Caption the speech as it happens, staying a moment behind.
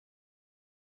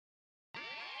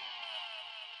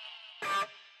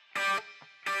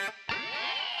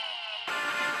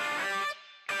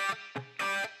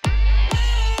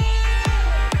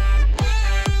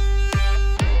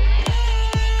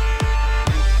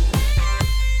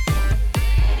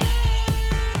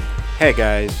Hey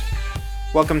guys,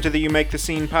 welcome to the You Make the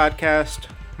Scene podcast.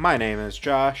 My name is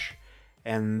Josh,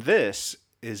 and this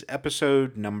is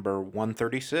episode number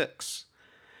 136.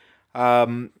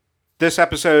 This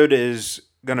episode is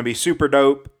going to be super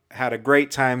dope. Had a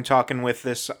great time talking with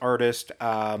this artist.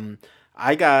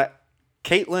 I got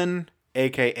Caitlin,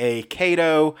 aka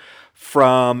Kato,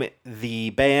 from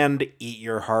the band Eat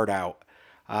Your Heart Out.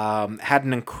 Had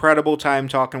an incredible time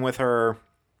talking with her.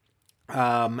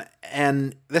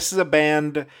 And this is a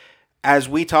band, as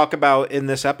we talk about in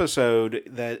this episode,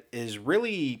 that is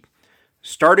really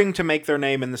starting to make their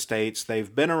name in the States.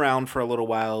 They've been around for a little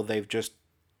while. They've just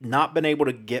not been able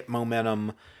to get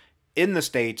momentum in the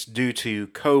States due to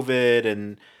COVID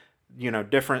and,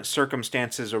 different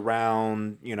circumstances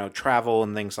around, travel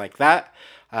and things like that.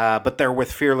 But they're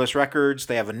with Fearless Records.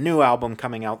 They have a new album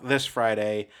coming out this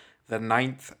Friday, the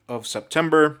 9th of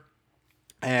September.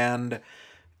 And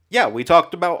yeah, we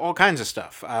talked about all kinds of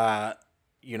stuff.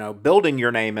 Building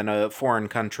your name in a foreign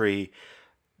country,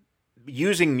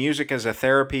 using music as a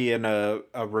therapy and a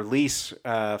release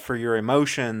for your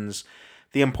emotions,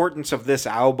 the importance of this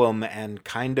album, and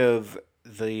kind of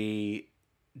the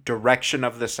direction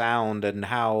of the sound, and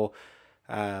how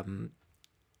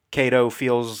Kato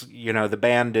feels, the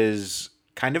band is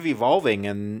kind of evolving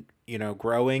and,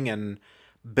 growing and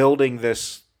building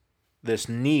this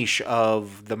niche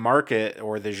of the market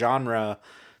or the genre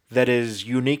that is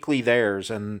uniquely theirs.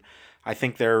 And I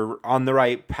think they're on the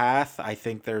right path. I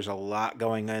think there's a lot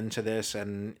going into this,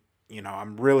 and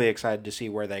I'm really excited to see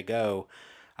where they go.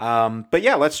 But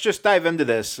yeah, let's just dive into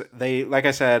this. They, like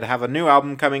I said, have a new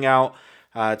album coming out.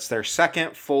 It's their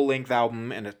second full-length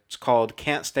album, and it's called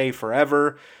Can't Stay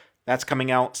Forever. That's coming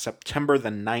out September the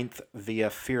 9th via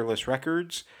Fearless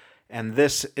Records. And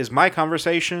this is my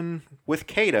conversation with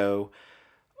Kato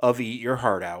of Eat Your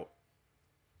Heart Out.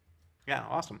 Yeah,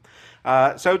 awesome.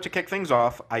 So to kick things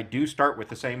off, I do start with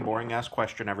the same boring-ass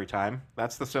question every time.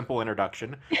 That's the simple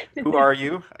introduction. Who are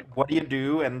you? What do you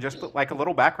do? And just like a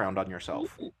little background on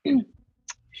yourself.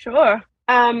 Sure.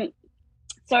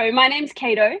 So my name's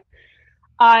Kato.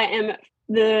 I am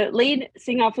the lead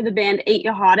singer for the band Eat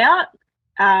Your Heart Out.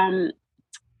 And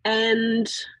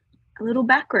a little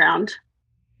background.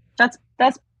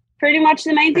 That's pretty much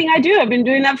the main thing I do. I've been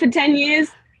doing that for 10 years.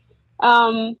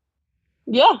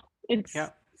 It's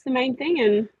the main thing.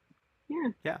 And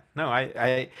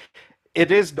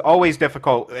it is always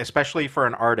difficult, especially for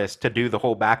an artist, to do the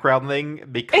whole background thing,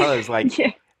 because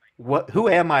who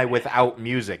am I without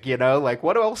music?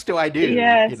 What else do I do?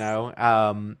 Yes.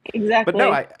 But Exactly.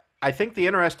 no, I think the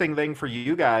interesting thing for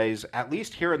you guys, at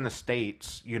least here in the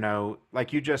States,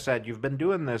 like you just said, you've been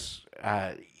doing this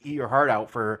Eat Your Heart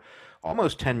Out for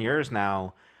almost 10 years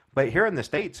now. But here in the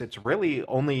States, it's really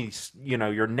only,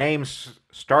 your name's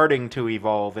starting to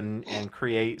evolve and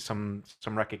create some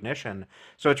recognition.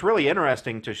 So it's really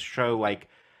interesting to show, like,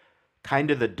 kind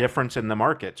of the difference in the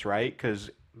markets, right? Because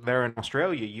there in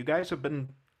Australia, you guys have been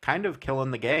kind of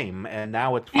killing the game, and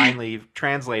now it's finally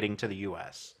translating to the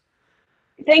US.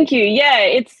 Thank you. Yeah,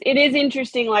 it is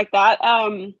interesting like that.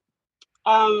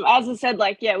 As I said,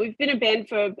 we've been a band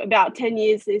for about 10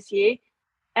 years this year,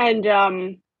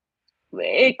 and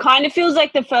it kind of feels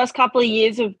like the first couple of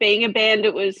years of being a band,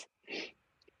 it was,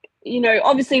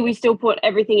 obviously we still put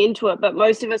everything into it, but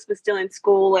most of us were still in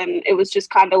school, and it was just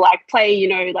kind of like play,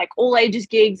 like all ages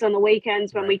gigs on the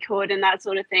weekends when we could, and that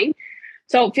sort of thing.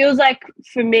 So it feels like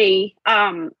for me,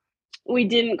 we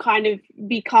didn't kind of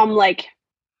become like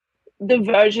the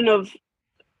version of,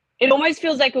 it almost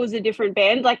feels like it was a different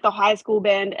band, like the high school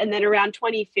band. And then around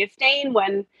 2015,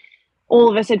 when all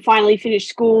of us had finally finished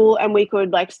school and we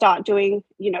could like start doing,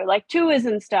 like tours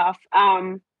and stuff,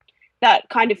 that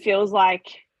kind of feels like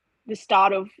the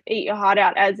start of Eat Your Heart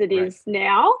Out as it is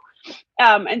now.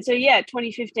 And so,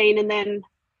 2015. And then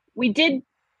we did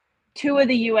tour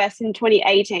the US in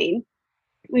 2018.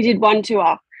 We did one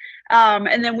tour.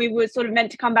 And then we were sort of meant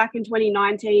to come back in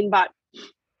 2019, but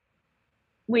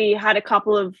we had a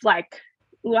couple of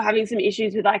we were having some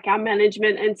issues with like our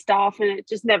management and stuff, and it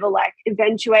just never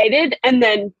eventuated. And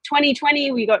then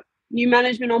 2020, we got new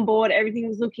management on board. Everything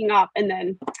was looking up. And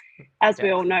then, as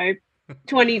we all know,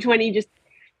 2020 just...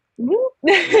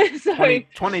 So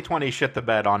 2020 shit the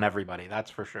bed on everybody.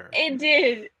 That's for sure. It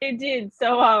did.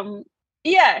 So,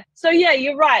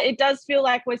 you're right. It does feel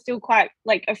like we're still quite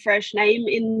like a fresh name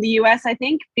in the US, I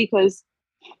think, because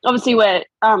obviously we're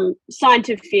signed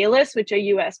to Fearless, which are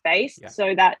US based. Yeah.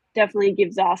 So that definitely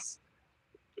gives us,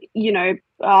 a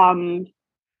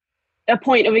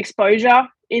point of exposure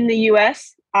in the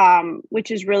US,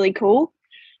 which is really cool.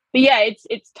 But yeah,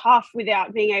 it's tough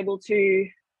without being able to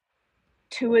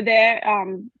tour there,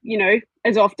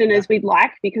 as often as we'd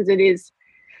like, because it is,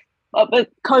 but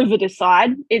COVID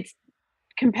aside, it's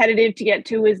competitive to get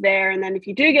tours there. And then if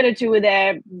you do get a tour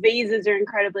there, visas are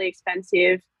incredibly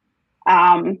expensive.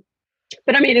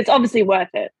 But I mean, it's obviously worth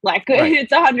it. Like Right.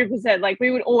 it's 100%. Like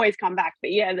we would always come back.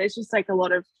 But yeah, there's just like a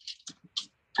lot of,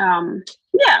 a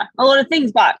lot of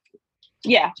things. But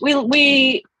yeah,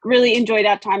 we really enjoyed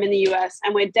our time in the US,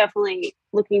 and we're definitely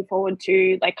looking forward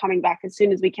to like coming back as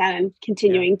soon as we can and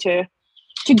continuing to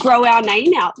grow our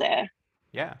name out there.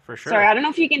 Yeah, for sure. Sorry, I don't know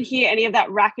if you can hear any of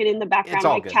that racket in the background. It's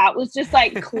all My good. cat was just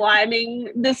like climbing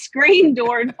the screen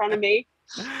door in front of me.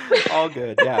 All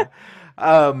good, yeah.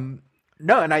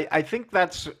 No, and I think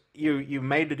that's you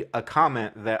made a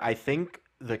comment that I think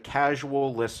the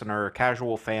casual listener,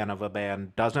 casual fan of a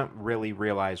band doesn't really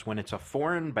realize when it's a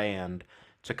foreign band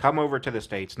to come over to the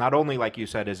States, not only like you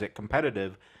said, is it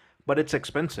competitive, but it's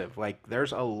expensive. Like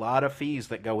there's a lot of fees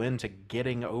that go into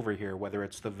getting over here, whether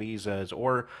it's the visas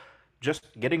or just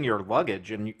getting your luggage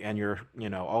and your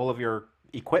all of your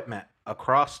equipment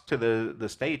across to the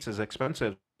states is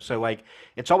expensive. So like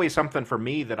it's always something for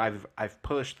me that I've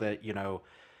pushed that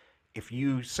if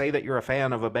you say that you're a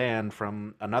fan of a band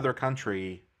from another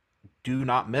country, do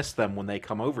not miss them when they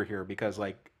come over here because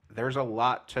like there's a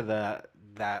lot to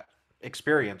that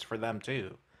experience for them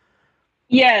too.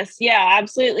 Yes, yeah,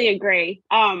 absolutely agree.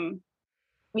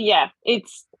 Yeah, it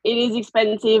is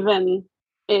expensive, and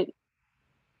it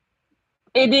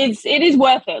it is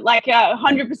worth it. Like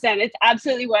 100%, it's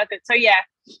absolutely worth it. So yeah,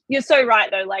 you're so right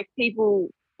though. Like people,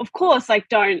 of course, like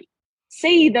don't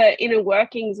see the inner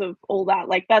workings of all that.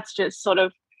 Like that's just sort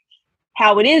of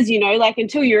how it is, like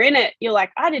until you're in it, you're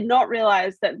like, I did not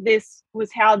realize that this was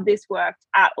how this worked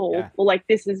at all, Yeah. or like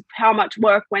this is how much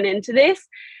work went into this.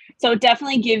 So it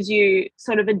definitely gives you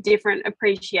sort of a different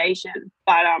appreciation.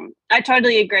 But I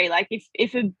totally agree. Like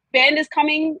if a band is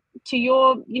coming to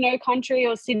your country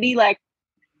or city, like,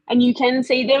 and you can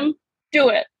see them, do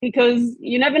it, because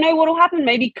you never know what will happen.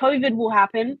 Maybe COVID will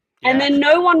happen, and Yeah. then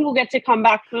no one will get to come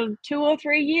back for 2 or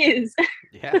 3 years.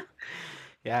 Yeah.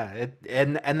 Yeah,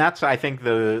 and that's I think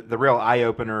the real eye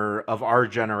opener of our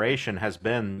generation has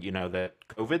been that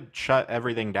COVID shut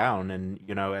everything down, and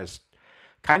as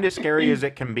kind of scary as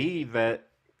it can be, that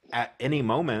at any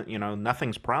moment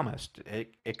nothing's promised.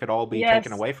 It could all be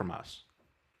taken Yes. away from us.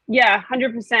 Yeah,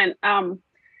 100%. I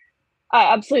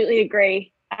absolutely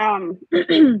agree. And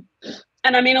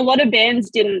I mean, a lot of bands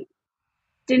didn't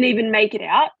even make it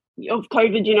out of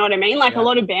COVID. You know what I mean? Like a Yeah,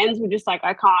 lot of bands were just like,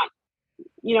 I can't.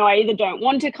 I either don't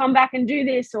want to come back and do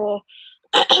this, or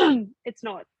it's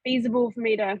not feasible for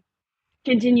me to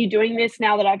continue doing this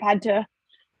now that I've had to,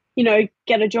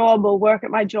 get a job or work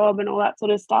at my job and all that sort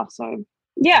of stuff. So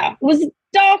yeah, yeah, it was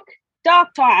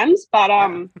dark times, but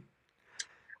yeah,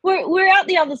 we're out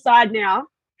the other side now.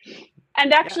 And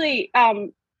yeah, actually,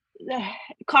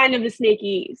 kind of a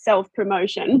sneaky self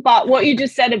promotion, but what you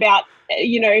just said about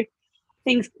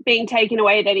things being taken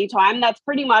away at any time, that's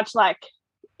pretty much like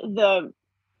the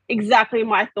exactly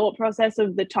my thought process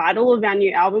of the title of our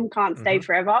new album, Can't Stay hmm,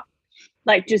 Forever.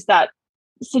 Like just that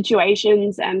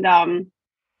situations and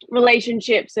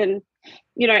relationships and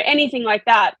anything like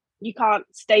that, you can't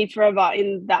stay forever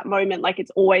in that moment. Like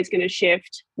it's always going to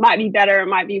shift. Might be better, it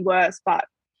might be worse, but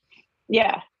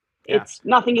yeah, yeah. it's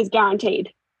nothing is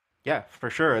guaranteed. Yeah, for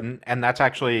sure. And that's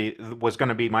actually was going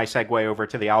to be my segue over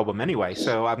to the album anyway.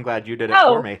 So I'm glad you did it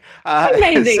for Oh, me. So,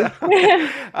 amazing.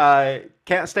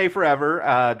 Can't Stay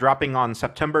Forever, dropping on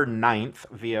September 9th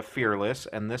via Fearless.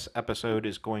 And this episode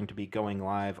is going to be going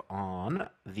live on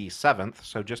the 7th.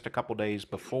 So just a couple days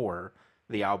before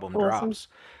the album Awesome.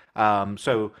 drops.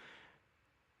 So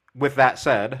with that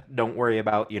said, don't worry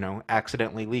about,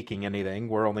 accidentally leaking anything.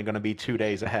 We're only going to be 2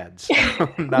 days ahead. So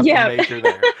nothing Yeah. major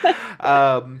there.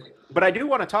 But I do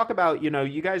want to talk about,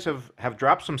 you guys have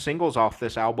dropped some singles off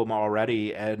this album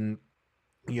already. And,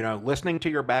 listening to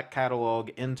your back catalog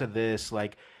into this,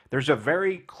 like, there's a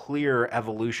very clear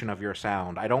evolution of your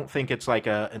sound. I don't think it's like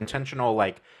a intentional,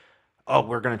 like, oh,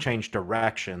 we're going to change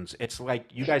directions. It's like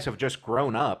you guys have just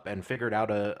grown up and figured out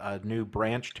a new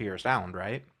branch to your sound,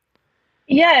 right?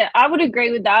 Yeah, I would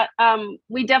agree with that.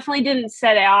 We definitely didn't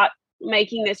set out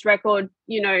making this record,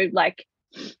 like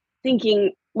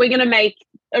thinking we're going to make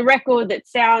a record that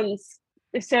sounds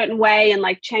a certain way and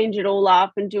like change it all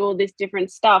up and do all this different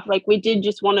stuff. Like we did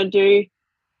just want to do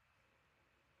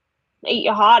Eat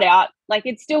Your Heart Out. Like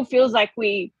it still feels like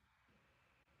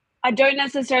I don't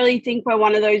necessarily think we're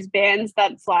one of those bands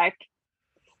that's like,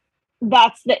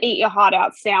 that's the Eat Your Heart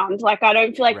Out sound. Like I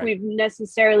don't feel like Right. we've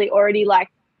necessarily already like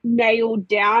nailed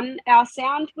down our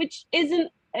sound, which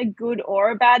isn't a good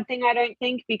or a bad thing, I don't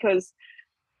think, because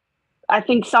I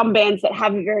think some bands that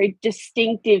have a very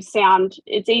distinctive sound,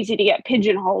 it's easy to get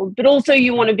pigeonholed, but also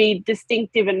you want to be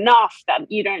distinctive enough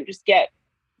that you don't just get,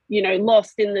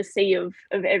 lost in the sea of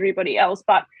everybody else.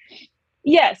 But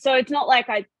yeah, so it's not like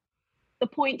the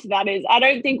point to that is I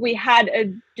don't think we had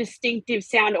a distinctive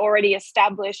sound already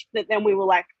established that then we were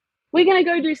like, we're going to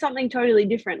go do something totally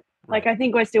different. Right. Like, I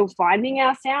think we're still finding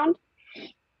our sound.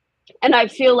 And I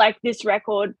feel like this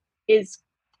record is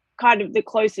kind of the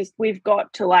closest we've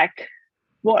got to like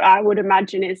what I would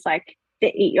imagine is like the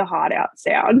eat your heart out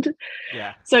sound.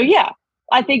 Yeah. So yeah,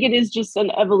 I think it is just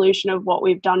an evolution of what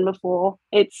we've done before.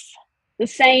 It's the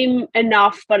same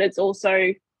enough, but it's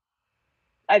also,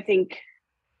 I think,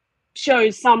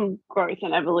 shows some growth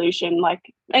and evolution,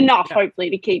 like enough, hopefully,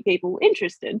 to keep people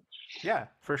interested. Yeah,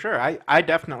 for sure. I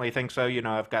definitely think so.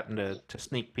 I've gotten to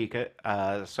sneak peek it.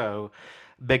 So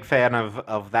big fan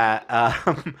of that.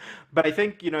 But I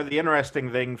think, the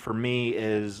interesting thing for me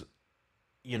is,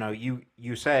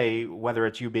 you say whether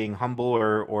it's you being humble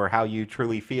or how you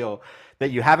truly feel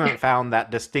that you haven't found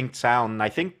that distinct sound. And I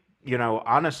think,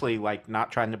 honestly, like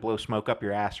not trying to blow smoke up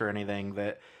your ass or anything,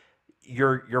 that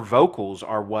your vocals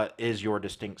are what is your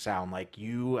distinct sound. Like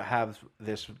you have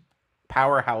this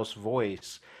powerhouse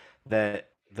voice that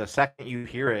the second you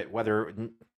hear it,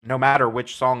 no matter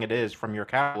which song it is from your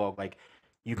catalog, like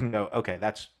you can go, okay,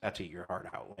 that's Eat Your Heart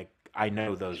Out. Like I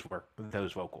know those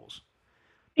vocals.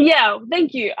 Yeah,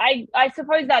 thank you. I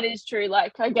suppose that is true.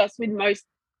 Like, I guess with most,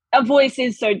 a voice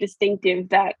is so distinctive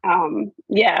that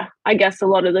yeah, I guess a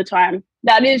lot of the time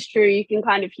that is true. You can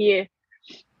kind of hear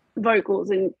vocals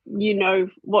and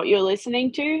what you're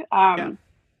listening to. Yeah.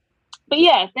 But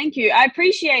yeah, thank you. I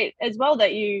appreciate as well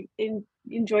that you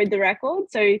enjoyed the record.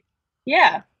 So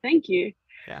yeah, thank you.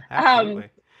 Yeah, absolutely.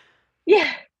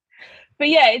 Yeah, but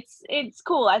yeah, it's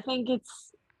cool. I think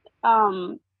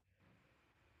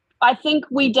I think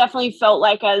we definitely felt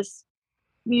like as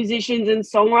musicians and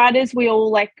songwriters, we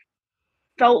all like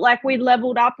felt like we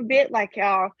leveled up a bit, like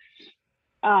our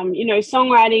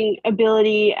songwriting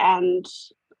ability, and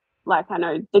like I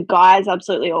know the guys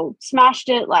absolutely all smashed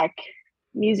it, like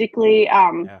musically.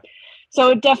 Yeah. So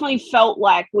it definitely felt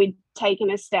like we'd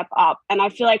taken a step up, and I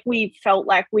feel like we felt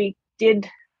like we did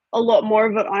a lot more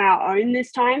of it on our own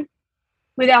this time.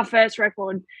 With our first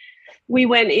record, we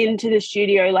went into the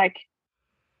studio like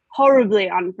horribly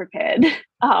unprepared.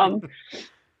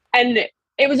 And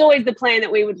it was always the plan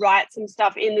that we would write some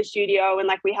stuff in the studio, and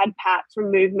like we had Pat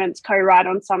from Movements co-write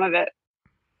on some of it.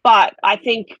 But I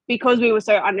think because we were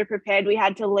so underprepared, we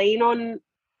had to lean on,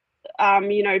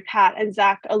 Pat and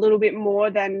Zach a little bit more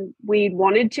than we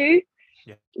wanted to,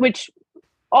 which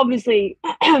obviously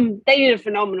they did a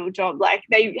phenomenal job. Like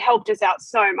they helped us out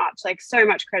so much, like so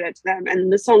much credit to them.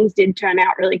 And the songs did turn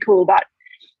out really cool. But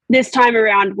this time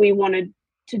around, we wanted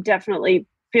to definitely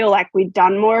feel like we'd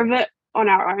done more of it on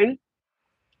our own.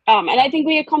 And I think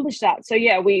we accomplished that. So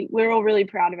yeah, we're all really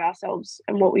proud of ourselves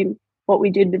and what we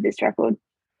did with this record.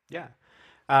 Yeah.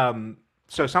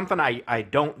 So something I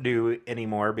don't do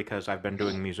anymore because I've been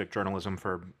doing music journalism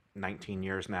for 19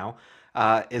 years now,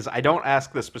 is I don't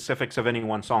ask the specifics of any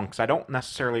one song because I don't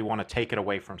necessarily want to take it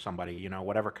away from somebody,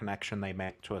 whatever connection they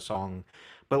make to a song.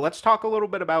 But let's talk a little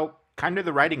bit about kind of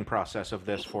the writing process of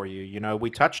this for you. We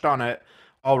touched on it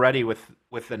already with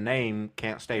the name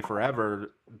Can't Stay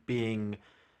Forever being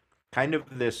kind of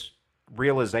this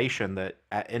realization that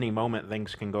at any moment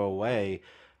things can go away.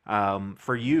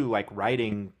 For you, like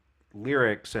writing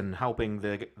lyrics and helping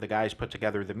the guys put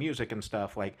together the music and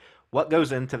stuff, like what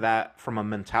goes into that from a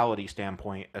mentality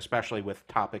standpoint, especially with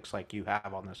topics like you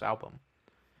have on this album?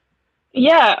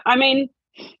 Yeah, I mean,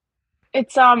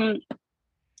 it's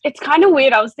kind of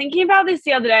weird. I was thinking about this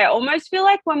the other day. I almost feel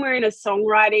like when we're in a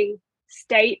songwriting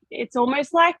state, it's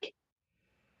almost like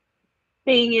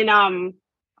being in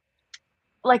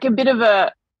like a bit of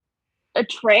a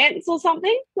trance or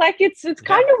something. Like it's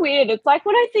kind of weird. It's like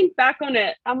when I think back on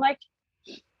it, I'm like,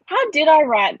 how did I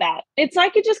write that? It's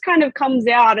like it just kind of comes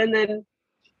out, and then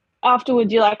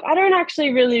afterwards you're like, I don't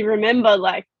actually really remember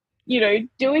like,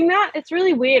 doing that. It's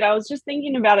really weird. I was just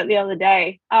thinking about it the other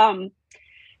day.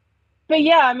 But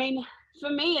yeah, I mean, for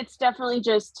me it's definitely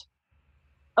just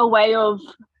a way of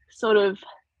sort of,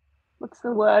 what's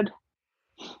the word?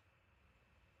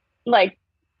 Like,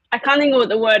 I can't think of what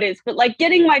the word is, but like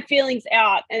getting my feelings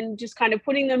out and just kind of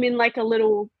putting them in like a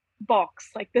little box,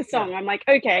 like the song. I'm like,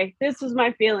 okay, this was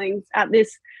my feelings at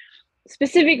this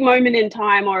specific moment in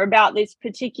time, or about this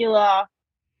particular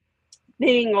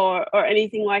thing, or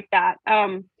anything like that.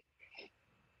 And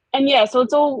yeah,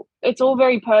 so it's all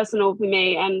very personal for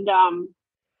me, and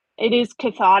it is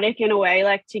cathartic in a way,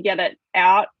 like to get it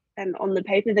out and on the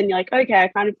paper, then you're like, okay, I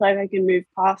kind of feel like I can move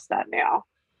past that now.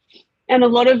 And a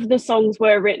lot of the songs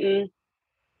were written,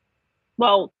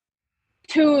 well,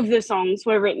 two of the songs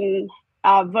were written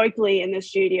vocally in the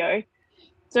studio.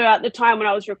 So at the time when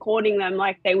I was recording them,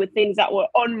 like they were things that were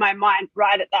on my mind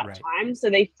right at that time. So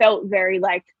they felt very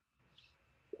like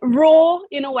raw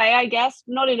in a way, I guess,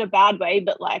 not in a bad way,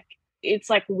 but like it's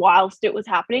like whilst it was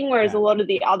happening. Whereas a lot of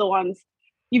the other ones,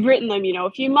 you've written them, you know,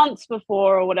 a few months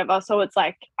before or whatever. So it's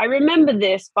like, I remember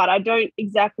this, but I don't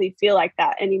exactly feel like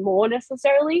that anymore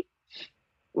necessarily.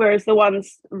 Whereas the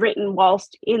ones written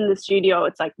whilst in the studio,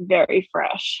 it's like very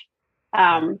fresh.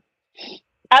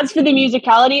 As for the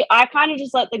musicality, I kind of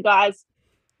just let the guys,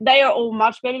 they are all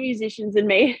much better musicians than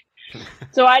me.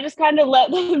 So I just kind of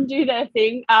let them do their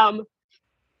thing.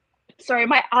 Sorry,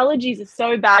 my allergies are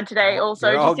so bad today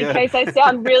also, just in case I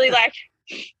sound really like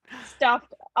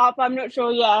stuffed up. I'm not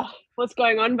sure, what's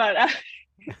going on, but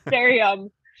very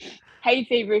hay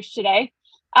feverish today.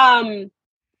 The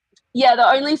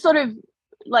only sort of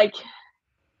like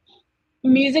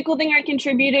musical thing I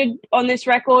contributed on this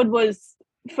record was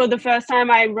for the first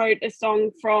time I wrote a song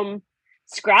from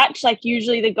scratch. Like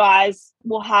usually the guys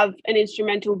will have an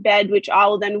instrumental bed, which I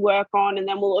will then work on, and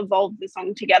then we'll evolve the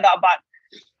song together.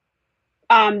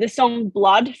 But the song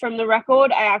Blood from the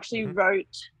record, I actually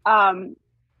wrote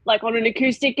like on an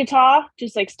acoustic guitar,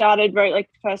 just like wrote like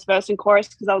the first verse and chorus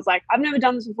because I was like, I've never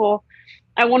done this before.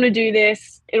 I want to do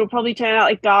this. It'll probably turn out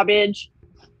like garbage.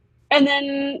 And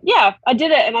then, I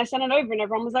did it and I sent it over and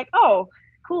everyone was like, oh,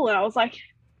 cool. And I was like,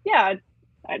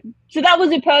 so that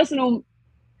was a personal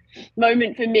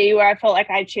moment for me where I felt like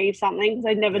I achieved something because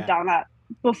I'd never done that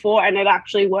before and it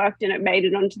actually worked and it made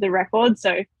it onto the record.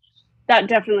 So that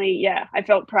definitely, I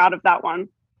felt proud of that one.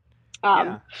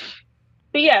 But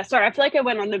sorry, I feel like I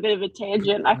went on a bit of a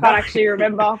tangent. I can't actually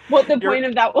remember what the point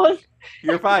of that was.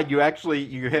 You're fine. You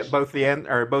hit both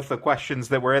both the questions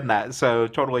that were in that, so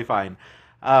totally fine.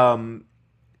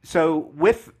 So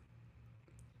with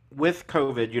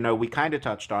COVID, you know, we kind of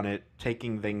touched on it,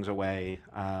 taking things away,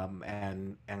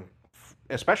 and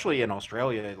especially in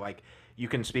Australia, like you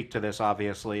can speak to this.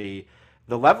 Obviously,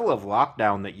 the level of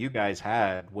lockdown that you guys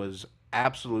had was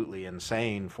absolutely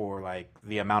insane for like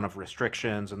the amount of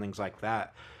restrictions and things like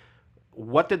that.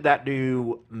 What did that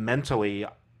do mentally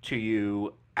to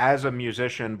you as a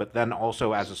musician, but then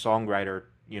also as a songwriter?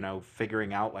 You know,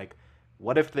 figuring out like,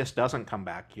 what if this doesn't come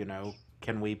back? You know,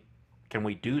 can we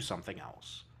do something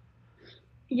else?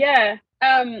 We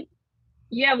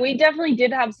definitely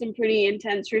did have some pretty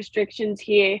intense restrictions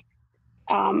here.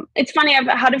 It's funny, I've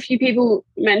had a few people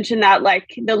mention that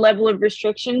like the level of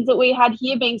restrictions that we had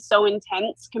here being so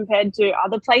intense compared to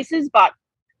other places, but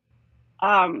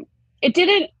it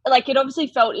didn't, like, it obviously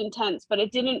felt intense, but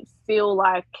it didn't feel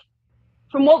like,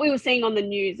 from what we were seeing on the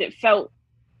news, it felt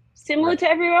similar to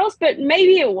everywhere else, but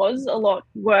maybe it was a lot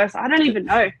worse. I don't even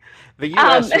know. The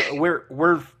US,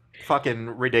 we're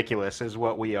fucking ridiculous is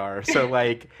what we are. So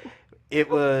like it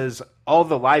was, all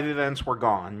the live events were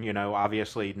gone, you know,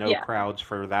 obviously no crowds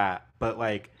for that, but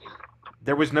like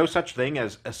there was no such thing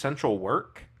as essential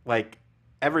work. Like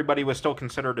everybody was still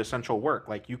considered essential work.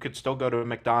 Like you could still go to a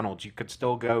McDonald's, you could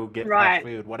still go get fast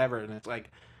food, whatever. And it's like,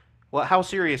 well, how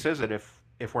serious is it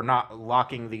if we're not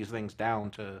locking these things down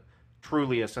to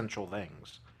truly essential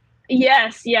things?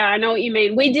 Yes, I know what you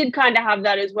mean. We did kind of have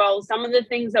that as well. Some of the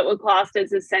things that were classed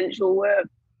as essential were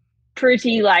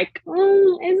pretty like,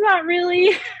 is that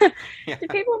really? Do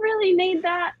people really need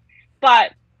that?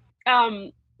 But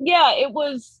it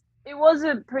was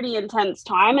a pretty intense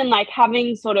time, and like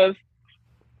having sort of,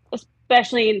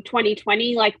 especially in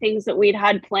 2020, like things that we'd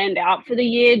had planned out for the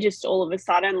year just all of a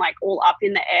sudden like all up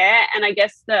in the air. And I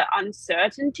guess the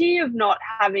uncertainty of not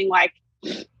having like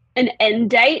an end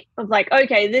date of like,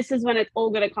 okay, this is when it's all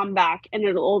going to come back and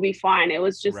it'll all be fine. It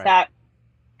was just that,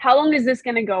 how long is this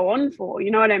going to go on for?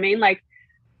 You know what I mean? Like,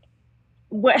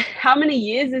 how many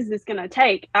years is this going to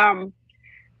take?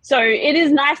 So it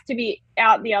is nice to be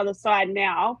out the other side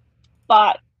now,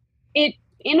 but it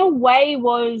in a way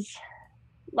was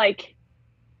like,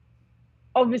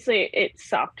 obviously it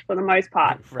sucked for the most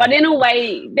part, but in a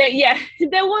way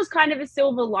there was kind of a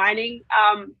silver lining.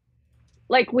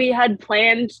 Like we had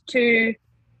planned to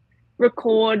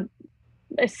record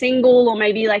a single or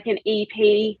maybe like an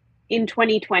EP in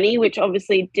 2020, which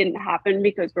obviously didn't happen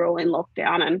because we're all in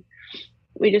lockdown and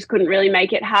we just couldn't really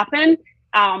make it happen.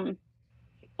 And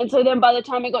so then by the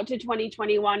time it got to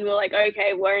 2021, we were like,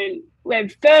 okay, we're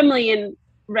firmly in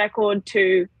record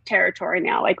 2 territory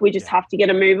now. Like we just have to get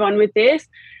a move on with this.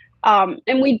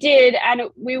 And we did, and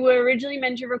we were originally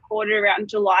meant to record it around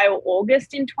July or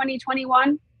August in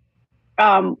 2021.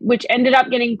 Which ended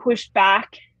up getting pushed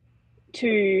back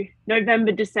to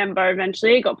November, December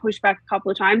eventually. It got pushed back a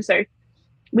couple of times. So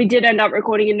we did end up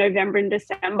recording in November and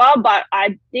December. But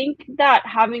I think that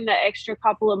having the extra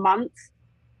couple of months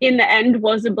in the end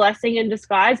was a blessing in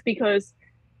disguise, because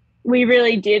we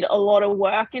really did a lot of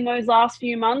work in those last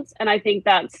few months. And I think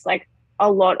that's like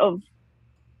a lot of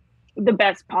the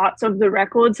best parts of the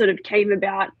record sort of came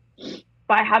about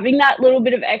by having that little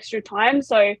bit of extra time.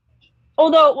 So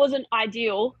although it wasn't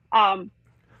ideal,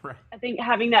 Right. I think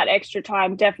having that extra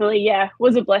time definitely,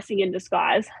 was a blessing in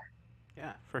disguise.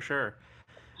 Yeah, for sure.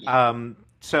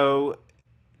 So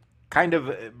kind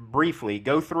of briefly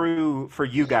go through for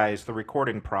you guys the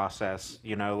recording process.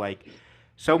 Like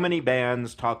so many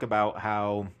bands talk about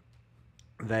how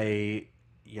they,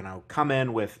 come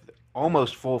in with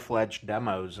almost full fledged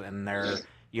demos and they're,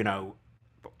 you know,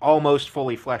 almost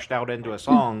fully fleshed out into a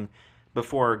song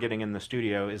before getting in the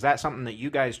studio. Is that something that you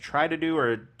guys try to do,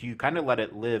 or do you kind of let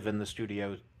it live in the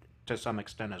studio to some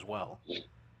extent as well?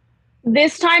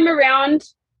 This time around,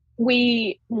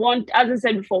 as I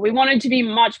said before, we wanted to be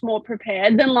much more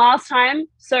prepared than last time.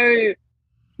 So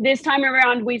this time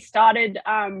around, we started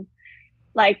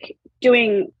like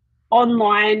doing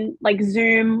online, like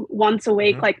Zoom once a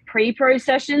week, Mm-hmm. like pre-pro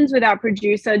sessions with our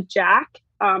producer, Jack,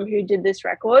 who did this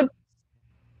record.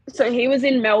 So he was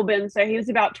in Melbourne, so he was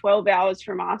about 12 hours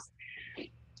from us.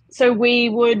 So we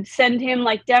would send him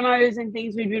like demos and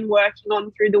things we'd been working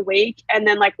on through the week. And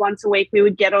then like once a week we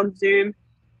would get on Zoom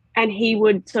and he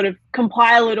would sort of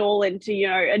compile it all into,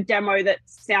 a demo that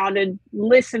sounded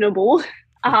listenable.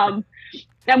 And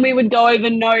we would go over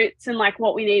notes and like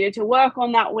what we needed to work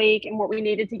on that week and what we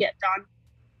needed to get done.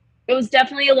 It was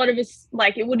definitely a lot of us,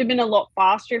 like it would have been a lot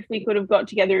faster if we could have got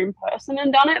together in person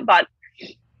and done it, but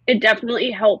it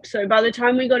definitely helped. So by the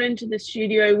time we got into the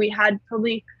studio, we had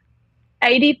probably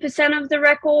 80% of the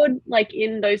record like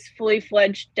in those fully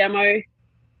fledged demo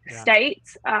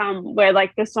states, where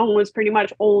like the song was pretty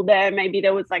much all there. Maybe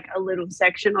there was like a little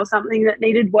section or something that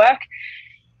needed work.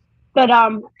 But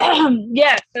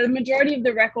yeah, so the majority of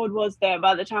the record was there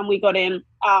by the time we got in.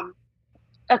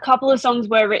 A couple of songs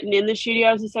were written in the studio,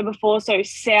 as I said before. So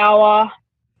Sour,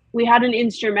 we had an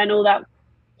instrumental that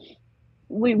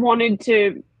we wanted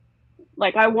to,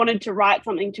 like I wanted to write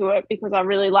something to it because I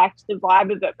really liked the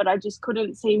vibe of it, but I just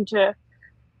couldn't seem to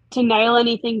nail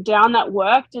anything down that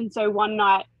worked. And so one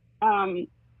night,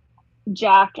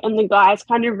 Jack and the guys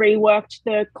kind of reworked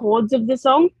the chords of the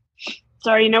song.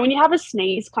 So, when you have a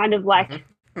sneeze, kind of like,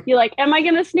 you're like, am I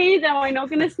going to sneeze? Am I not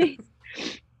going to sneeze?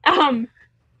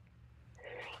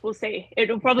 We'll see.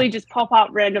 It'll probably just pop up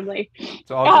randomly.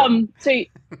 So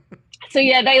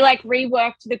yeah, they like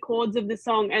reworked the chords of the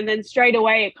song and then straight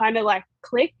away it kind of like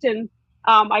clicked and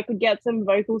I could get some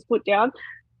vocals put down.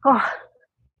 Oh,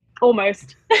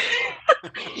 almost.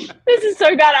 This is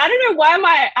so bad. I don't know why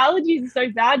my allergies are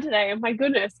so bad today. Oh my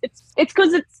goodness. It's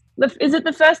because is it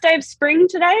the first day of spring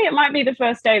today? It might be the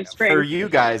first day of spring. For you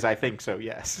guys, I think so,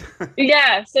 yes.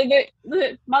 Yeah, so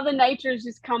the Mother Nature has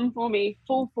just come for me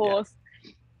full force.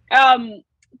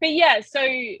 But yeah, so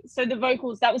the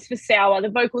vocals, that was for Sour. The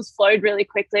vocals flowed really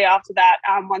quickly after that,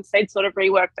 once they'd sort of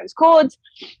reworked those chords.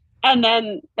 And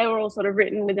then they were all sort of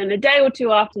written within a day or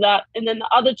two after that. And then the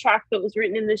other track that was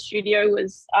written in the studio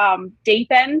was Deep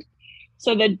End.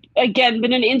 So there'd, again,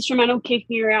 been an instrumental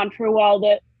kicking around for a while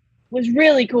that was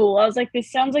really cool. I was like, this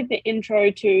sounds like the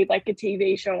intro to like a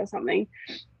TV show or something.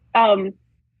 And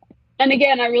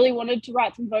again, I really wanted to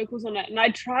write some vocals on it. And I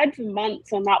tried for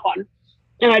months on that one.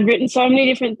 And I'd written so many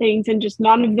different things and just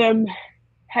none of them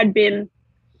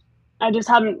I just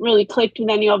hadn't really clicked with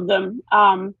any of them.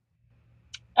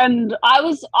 And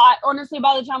I honestly,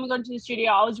 by the time we got into the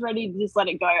studio, I was ready to just let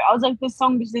it go. I was like, this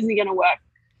song just isn't going to work.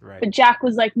 Right. But Jack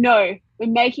was like, no, we're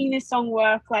making this song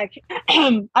work. Like,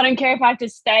 I don't care if I have to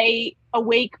stay a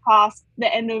week past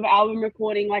the end of album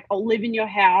recording, like I'll live in your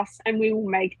house and we will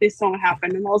make this song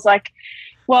happen. And I was like,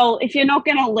 well, if you're not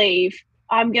going to leave,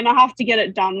 I'm going to have to get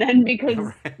it done then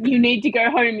because you need to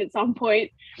go home at some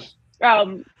point.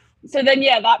 So then,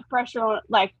 yeah, that pressure on,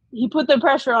 like he put the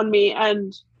pressure on me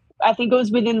and I think it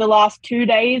was within the last 2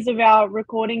 days of our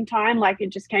recording time, like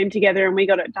it just came together and we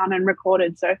got it done and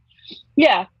recorded. So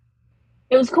yeah,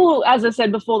 it was cool, as I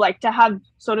said before, like to have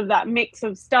sort of that mix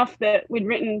of stuff that we'd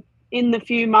written in the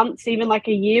few months, even like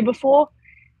a year before,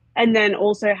 and then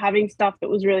also having stuff that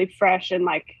was really fresh and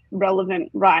like relevant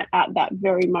right at that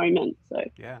very moment. So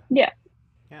yeah.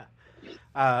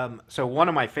 So one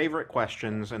of my favorite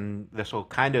questions, and this will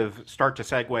kind of start to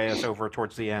segue us over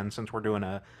towards the end since we're doing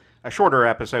a shorter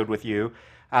episode with you.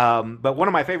 But one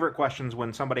of my favorite questions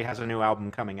when somebody has a new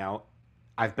album coming out,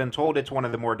 I've been told it's one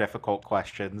of the more difficult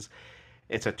questions,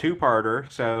 It's a two-parter.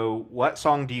 So, what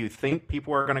song do you think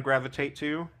people are going to gravitate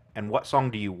to, and what song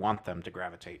do you want them to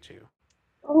gravitate to?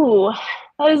 Oh,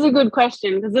 that is a good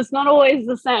question because it's not always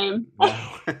the same. No.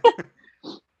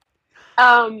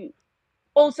 Um,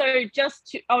 Also,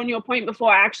 on your point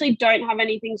before, I actually don't have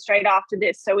anything straight after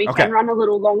this, so we can Okay. run a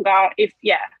little longer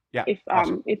Yeah.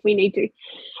 Awesome. if we need to.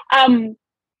 Um,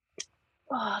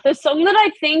 the song that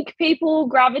I think people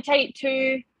gravitate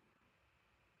to.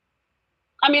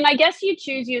 I mean, I guess you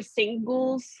choose your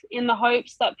singles in the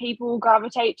hopes that people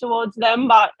gravitate towards them,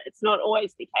 but it's not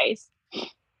always the case.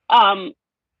 Um,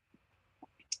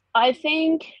 I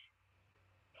think.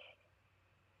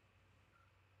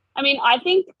 I mean, I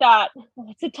think that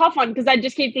it's a tough one because I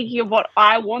just keep thinking of what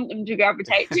I want them to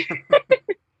gravitate to.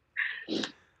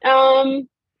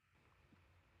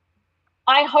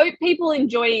 I hope people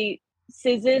enjoy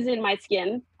Scissors in My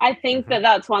Skin. I think Hmm.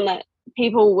 that's one that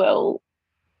people will.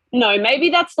 No, maybe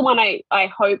that's the one I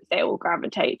hope they will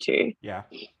gravitate to. Yeah.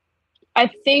 I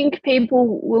think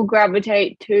people will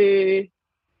gravitate to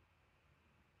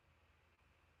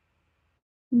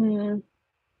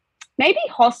maybe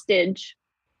Hostage.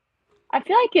 I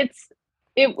feel like it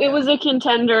Yeah. was a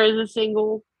contender as a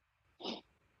single.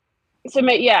 So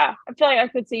yeah, I feel like I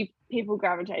could see people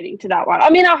gravitating to that one. I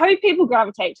mean, I hope people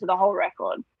gravitate to the whole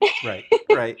record. Right.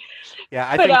 Right. Yeah.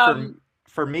 I But think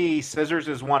for me, Scissors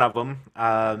is one of them,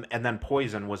 and then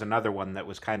Poison was another one that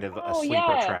was kind of a oh sleeper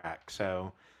yeah, track.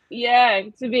 So yeah,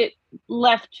 it's a bit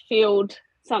left field,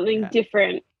 something yeah.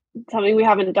 different, something we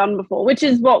haven't done before, which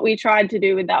is what we tried to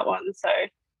do with that one. So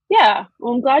yeah,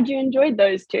 well, I'm glad you enjoyed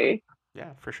those two.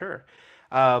 Yeah, for sure.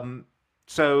 Um,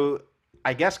 so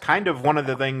I guess kind of one of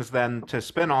the things then to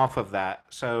spin off of that.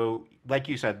 So like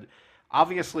you said,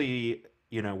 obviously,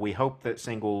 we hope that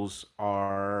singles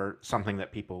are something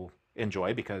that people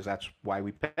enjoy because that's why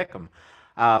we pick them.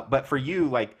 But for you,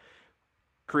 like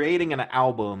creating an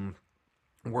album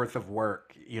worth of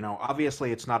work,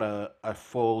 obviously it's not a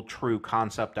full true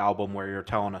concept album where you're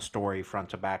telling a story front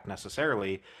to back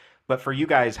necessarily. But for you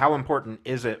guys, how important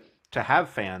is it to have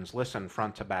fans listen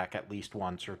front to back at least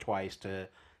once or twice to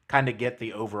kind of get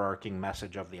the overarching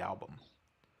message of the album?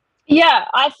 Yeah,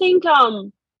 I think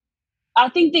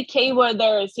the key word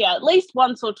there is at least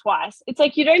once or twice. It's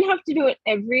like you don't have to do it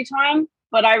every time,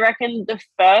 but I reckon the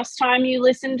first time you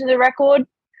listen to the record,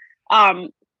 um,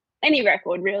 any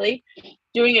record really,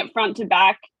 doing it front to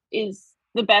back is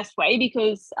the best way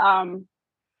because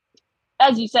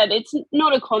as you said, it's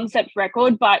not a concept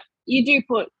record, but you do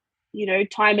put,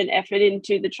 time and effort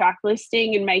into the track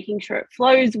listing and making sure it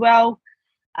flows well,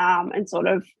 and sort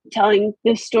of telling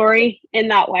the story in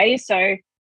that way. So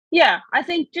yeah, I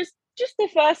think just the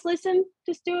first listen,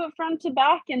 just do it front to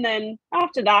back, and then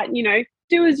after that,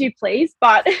 do as you please.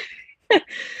 But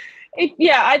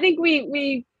I think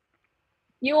we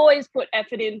you always put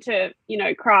effort into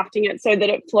crafting it so that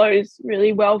it flows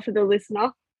really well for the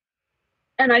listener.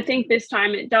 And I think this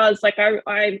time it does. Like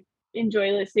I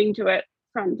enjoy listening to it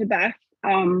front to back.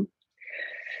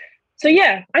 So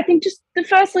yeah, I think just the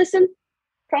first listen,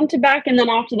 front to back, and then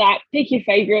after that, pick your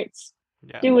favorites,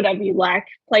 Yeah. do whatever you like,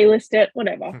 playlist it,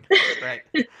 whatever. Right.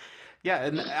 Yeah,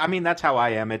 and I mean that's how I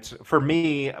am. It's for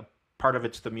me, part of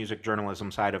it's the music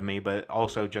journalism side of me, but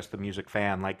also just the music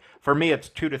fan. Like for me, it's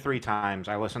 2 to 3 times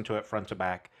I listen to it front to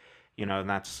back. And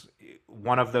that's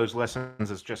one of those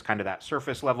listens is just kind of that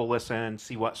surface level listen,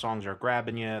 see what songs are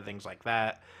grabbing you, things like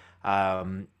that.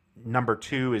 Number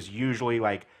two is usually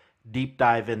like deep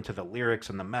dive into the lyrics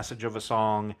and the message of a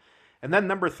song. And then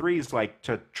number three is like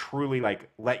to truly like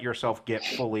let yourself get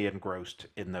fully engrossed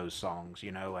in those songs,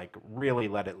 like really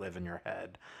let it live in your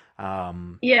head. But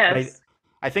Yes.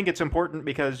 I think it's important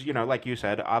because, like you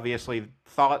said, obviously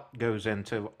thought goes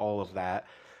into all of that,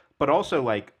 but also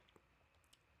like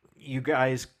you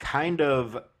guys kind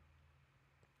of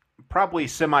probably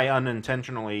semi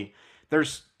unintentionally,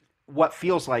 there's what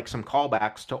feels like some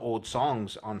callbacks to old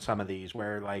songs on some of these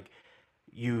where like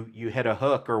you hit a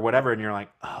hook or whatever and you're like,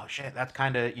 oh shit, that's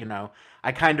kind of,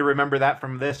 I kind of remember that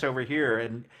from this over here.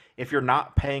 And if you're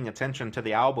not paying attention to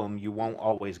the album, you won't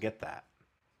always get that.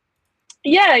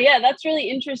 Yeah, that's really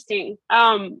interesting.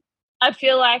 I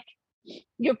feel like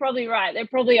you're probably right. There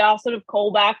probably are sort of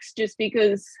callbacks just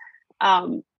because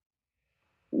um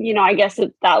I guess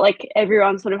it's that like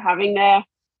everyone's sort of having their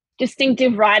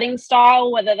distinctive writing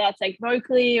style, whether that's like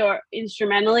vocally or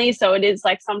instrumentally. So it is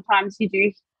like sometimes you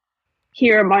do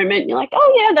hear a moment and you're like,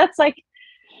 oh yeah, that's like,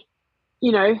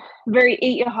 very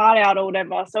eat your heart out or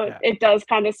whatever. So Yeah. it does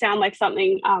kind of sound like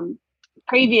something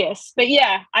previous. But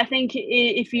yeah, I think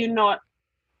if you're not,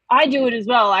 I do it as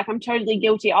well. Like I'm totally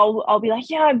guilty. I'll be like,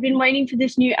 yeah, I've been waiting for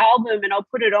this new album and I'll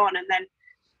put it on, and then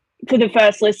for the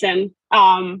first listen.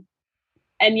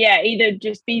 And yeah, either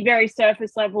just be very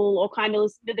surface level or kind of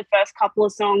listen to the first couple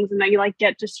of songs and then you like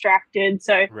get distracted.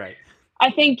 So Right. I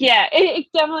think, yeah, it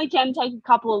definitely can take a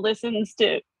couple of listens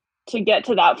to get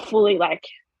to that fully like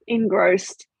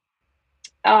engrossed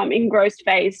engrossed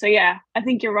phase. So yeah, I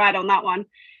think you're right on that one.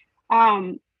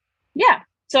 Um yeah.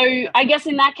 So I guess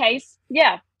in that case,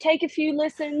 yeah, take a few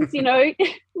listens, you know,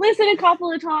 listen a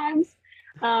couple of times,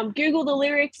 Google the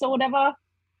lyrics or whatever.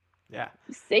 Yeah.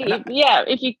 And See, yeah,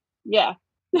 if you, yeah,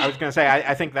 I was gonna say,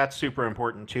 I think that's super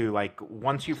important too. Like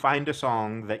once you find a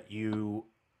song that you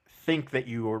think that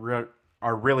you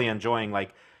are really enjoying,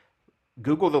 like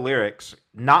Google the lyrics,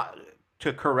 not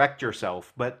to correct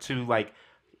yourself, but to like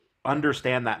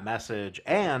understand that message.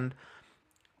 And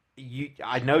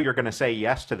I know you're gonna say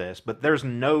yes to this, but there's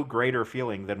no greater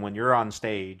feeling than when you're on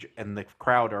stage and the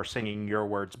crowd are singing your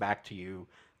words back to you,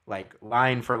 like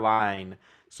line for line.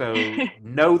 So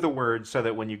know the words so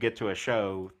that when you get to a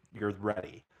show, you're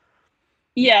ready.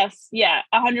 yes, yeah,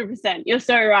 100%. You're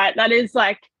so right. That is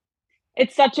like,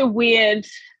 it's such a weird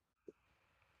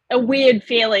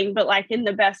feeling, but like in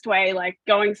the best way, like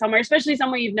going somewhere, especially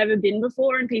somewhere you've never been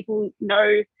before and people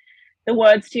know the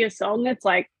words to your song. It's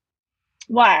like,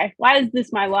 why is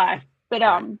this my life? But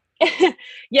Right.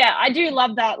 yeah, I do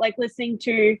love that, like listening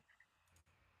to,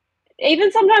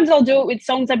 even sometimes I'll do it with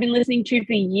songs I've been listening to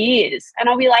for years and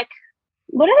I'll be like,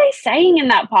 what are they saying in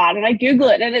that part? And I Google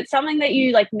it and it's something that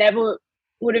you like never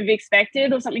would have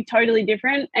expected or something totally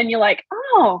different. And you're like,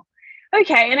 oh,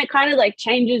 okay. And it kind of like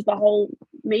changes the whole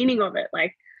meaning of it.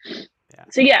 Like, Yeah.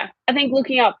 so yeah, I think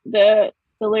looking up the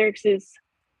lyrics is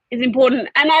important.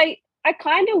 And I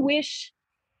kind of wish,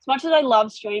 as much as I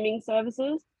love streaming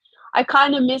services, I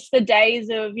kind of miss the days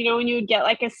of, you know, when you would get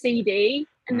like a CD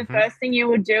and the Mm-hmm. first thing you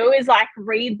would do is like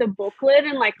read the booklet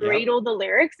and like read Yep. all the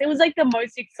lyrics. It was like the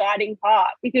most exciting part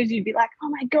because you'd be like, oh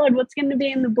my God, what's going to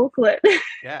be in the booklet?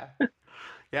 Yeah.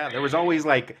 Yeah. There was always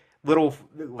like little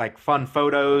like fun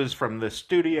photos from the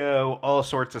studio, all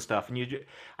sorts of stuff. And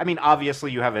I mean,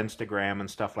 obviously you have Instagram and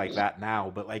stuff like that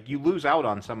now, but like you lose out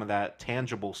on some of that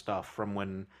tangible stuff from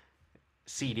when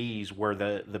CDs were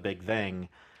the big thing.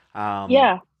 Um,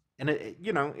 Yeah. and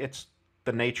you know, it's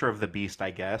the nature of the beast,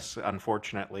 I guess.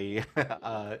 Unfortunately,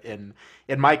 in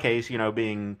my case, you know,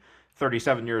 being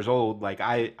 37 years old, like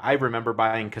I remember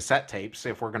buying cassette tapes.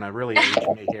 If we're gonna really age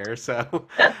me here, so,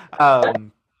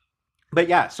 um, but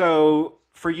yeah. So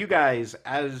for you guys,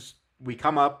 as we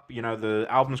come up, you know, the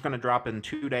album's gonna drop in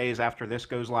 2 days after this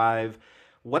goes live.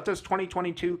 What does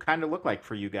 2022 kind of look like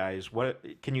for you guys? What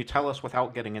can you tell us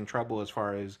without getting in trouble as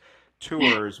far as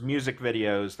tours, music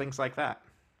videos, things like that?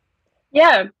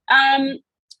 Yeah.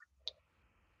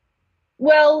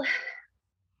 Well,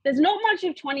 there's not much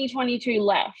of 2022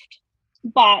 left,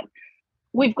 but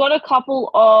we've got a couple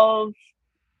of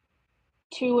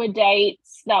tour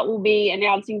dates that we'll be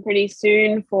announcing pretty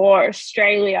soon for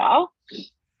Australia,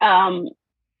 um,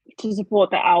 to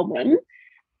support the album.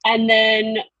 And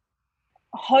then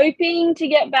hoping to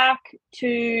get back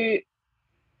to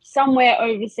somewhere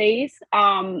overseas,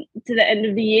 to the end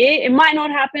of the year. It might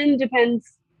not happen,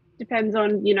 depends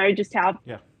on, you know, just how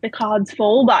Yeah. the cards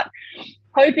fall, but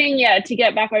hoping, yeah, to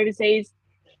get back overseas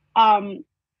um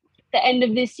the end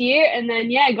of this year, and then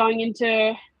yeah, going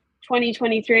into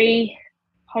 2023,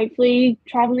 hopefully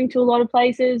traveling to a lot of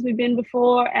places we've been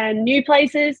before and new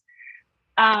places.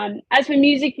 As for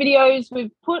music videos,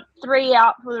 we've put 3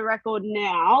 out for the record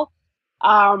now.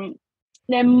 um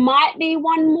there might be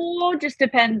one more, just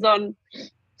depends on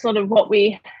sort of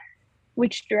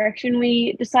which direction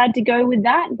we decide to go with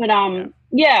that. But Yeah.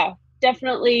 yeah,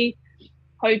 definitely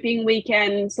hoping we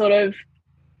can sort of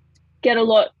get a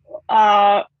lot,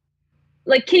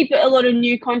 like keep a lot of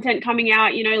new content coming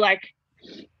out, you know, like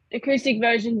acoustic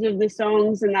versions of the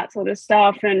songs and that sort of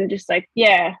stuff, and just like,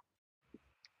 yeah,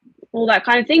 all that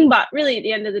kind of thing. But really at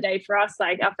the end of the day for us,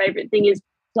 like our favorite thing is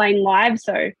playing live.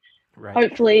 So Right.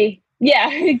 hopefully, yeah,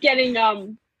 getting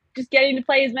just getting to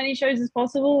play as many shows as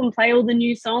possible and play all the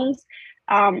new songs.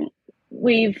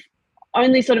 We've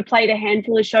only sort of played a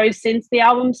handful of shows since the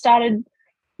album started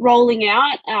rolling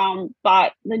out,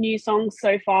 but the new songs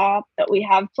so far that we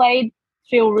have played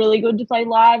feel really good to play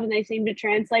live, and they seem to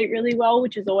translate really well,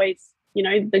 which is always, you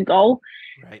know, the goal.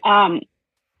 Right.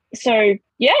 So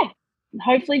yeah,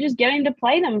 hopefully just getting to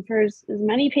play them for as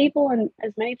many people and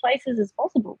as many places as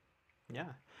possible.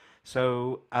 Yeah.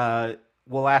 So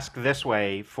we'll ask this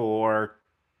way for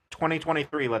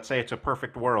 2023. Let's say it's a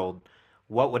perfect world.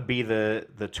 What would be the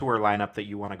tour lineup that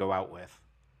you want to go out with?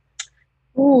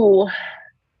 Ooh,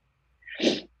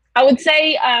 I would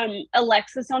say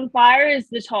Alexis on Fire is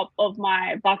the top of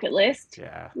my bucket list.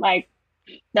 Yeah. Like,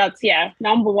 That's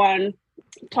number one,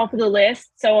 top of the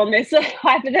list. So on this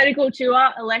hypothetical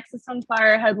tour,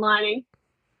 Alexisonfire headlining.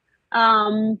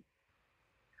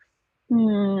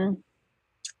 Hmm.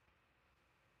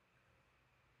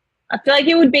 I feel like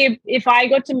it would be if I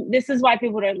got to. This is why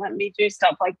people don't let me do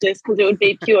stuff like this, because it would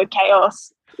be pure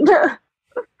chaos. Love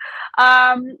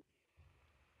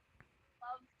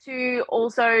to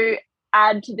also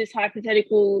add to this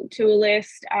hypothetical tour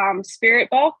list,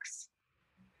 Spiritbox.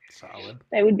 Solid.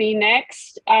 They would be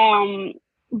next.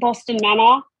 Boston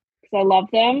Manor, because I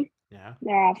love them. Yeah.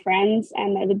 They're our friends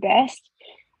and they're the best.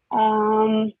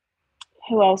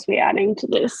 Who else are we adding to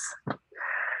this?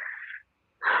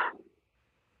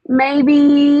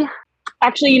 Maybe,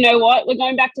 actually, you know what? We're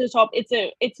going back to the top. It's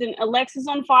an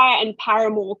Alexisonfire and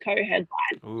Paramore co-headline.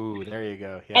 Ooh, there you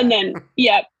go. Yeah. And then,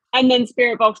 and then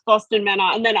Spiritbox, Boston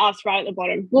Manor, and then us right at the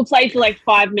bottom. We'll play for like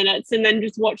 5 minutes and then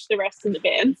just watch the rest of the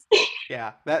bands.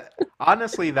 Yeah, that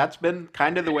honestly, that's been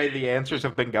kind of the way the answers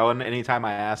have been going. Anytime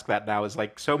I ask that now, is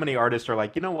like so many artists are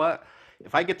like, you know what?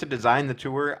 If I get to design the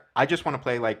tour, I just want to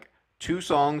play like two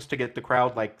songs to get the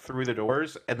crowd like through the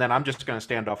doors, and then I'm just gonna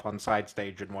stand off on side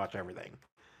stage and watch everything.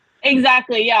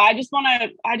 Exactly. Yeah, I just want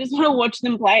to watch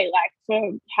them play like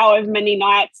for however many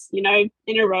nights, in a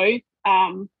row.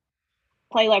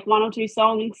 Play like one or two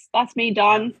songs. That's me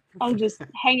done. I'll just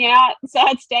hang out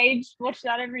side stage, watch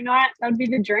that every night. That'd be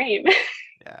the dream.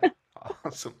 Yeah,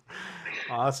 awesome,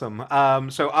 awesome.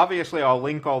 So obviously I'll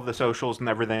link all the socials and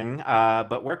everything.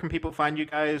 But where can people find you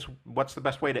guys? What's the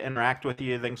best way to interact with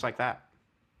you? Things like that.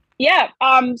 Yeah.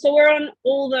 So we're on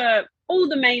all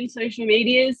the main social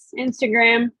medias: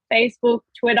 Instagram, Facebook,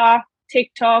 Twitter,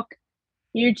 TikTok,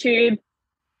 YouTube.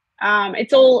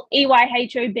 It's all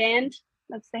EYHO Band.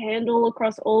 That's the handle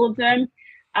across all of them.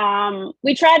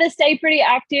 We try to stay pretty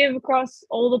active across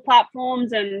all the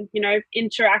platforms and,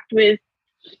 interact with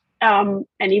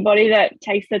anybody that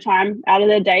takes the time out of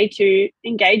their day to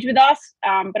engage with us.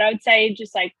 But I would say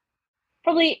just like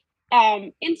probably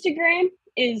Instagram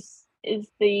is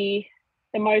the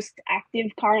most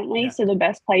active currently. Yeah. So the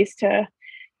best place to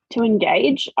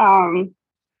engage.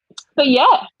 But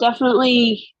yeah,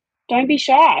 definitely don't be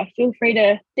shy. Feel free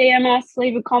to DM us,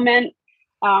 leave a comment.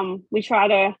 We try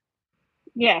to,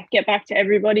 get back to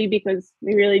everybody because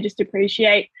we really just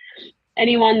appreciate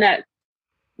anyone that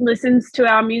listens to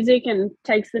our music and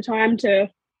takes the time to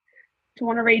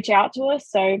want to reach out to us.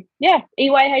 So yeah,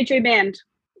 EYHO Band,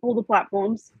 all the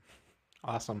platforms.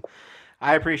 Awesome.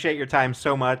 I appreciate your time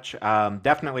so much.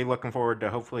 Definitely looking forward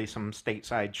to hopefully some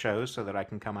stateside shows so that I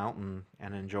can come out and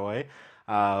enjoy.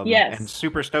 Yes. And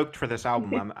super stoked for this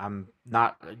album. I'm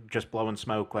not just blowing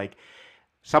smoke. Like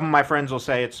some of my friends will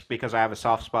say it's because I have a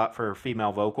soft spot for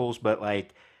female vocals, but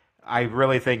like I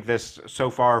really think this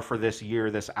so far for this year,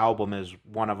 this album is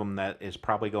one of them that is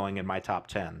probably going in my top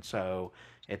 10. So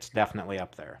it's definitely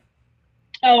up there.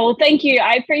 Oh, well, thank you.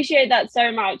 I appreciate that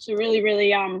so much. It really,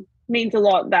 really means a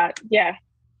lot that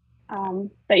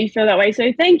that you feel that way.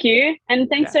 So thank you, and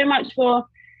thanks so much for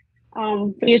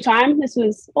your time. This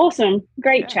was awesome.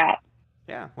 Great chat.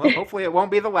 Yeah. Well, hopefully it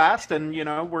won't be the last, and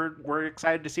we're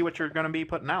excited to see what you're going to be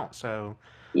putting out. So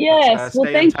yes, let's well, stay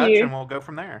in thank touch, you. and we'll go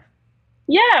from there.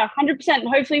 Yeah, 100%.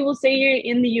 Hopefully, we'll see you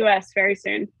in the US very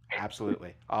soon.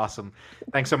 Absolutely. Awesome.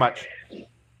 Thanks so much.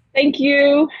 Thank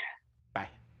you. Bye.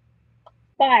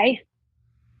 Bye.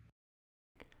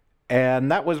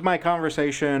 And that was my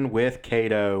conversation with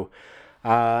Kato.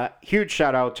 Huge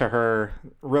shout out to her.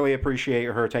 Really appreciate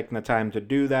her taking the time to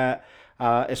do that.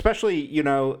 Especially,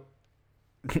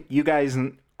 you guys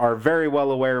are very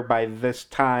well aware by this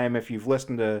time, if you've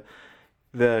listened to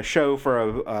the show for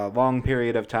a long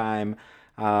period of time.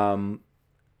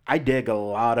 I dig a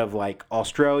lot of like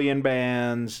Australian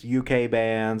bands, UK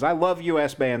bands. I love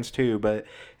US bands too, but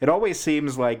it always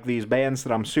seems like these bands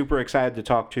that I'm super excited to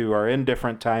talk to are in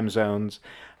different time zones.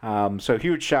 So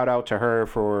huge shout out to her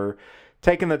for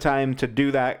taking the time to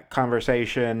do that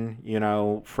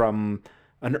conversation, from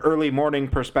an early morning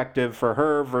perspective for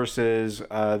her versus,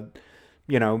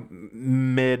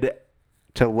 mid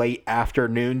to late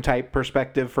afternoon type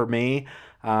perspective for me.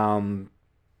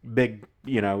 Big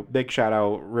shout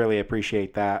out. Really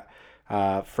appreciate that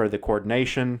for the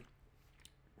coordination.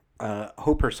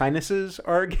 Hope her sinuses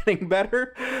are getting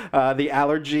better. The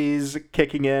allergies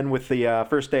kicking in with the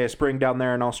first day of spring down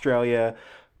there in Australia.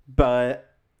 But,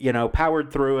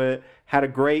 powered through it. Had a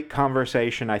great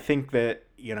conversation. I think that,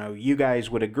 you guys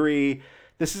would agree.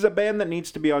 This is a band that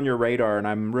needs to be on your radar, and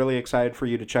I'm really excited for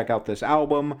you to check out this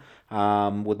album.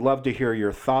 Would love to hear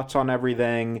your thoughts on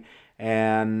everything.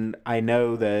 And I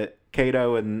know that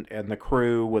Cato and the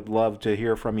crew would love to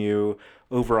hear from you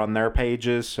over on their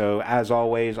pages. So, as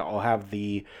always, I'll have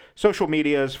the social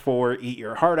medias for Eat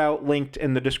Your Heart Out linked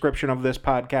in the description of this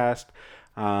podcast.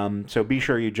 So be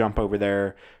sure you jump over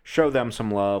there, show them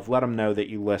some love, let them know that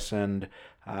you listened,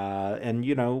 and,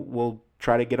 we'll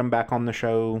try to get them back on the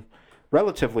show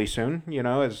relatively soon,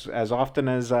 as often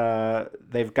as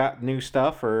they've got new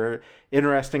stuff or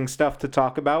interesting stuff to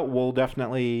talk about. We'll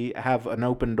definitely have an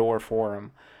open door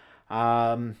for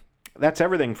them. That's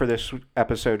everything for this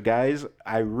episode, guys.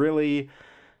 I really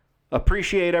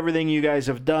appreciate everything you guys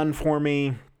have done for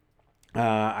me.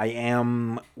 I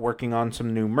am working on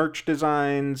some new merch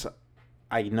designs.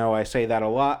 I know I say that a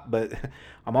lot, but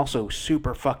I'm also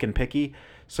super fucking picky.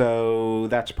 So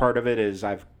that's part of it, is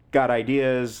I've got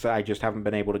ideas. I just haven't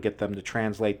been able to get them to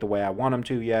translate the way I want them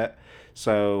to yet.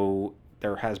 So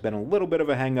there has been a little bit of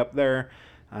a hang up there.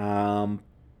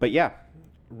 But yeah,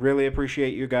 really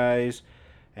appreciate you guys.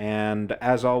 And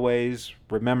as always,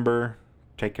 remember,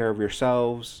 take care of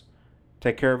yourselves,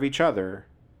 take care of each other,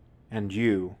 and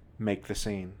you make the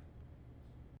scene.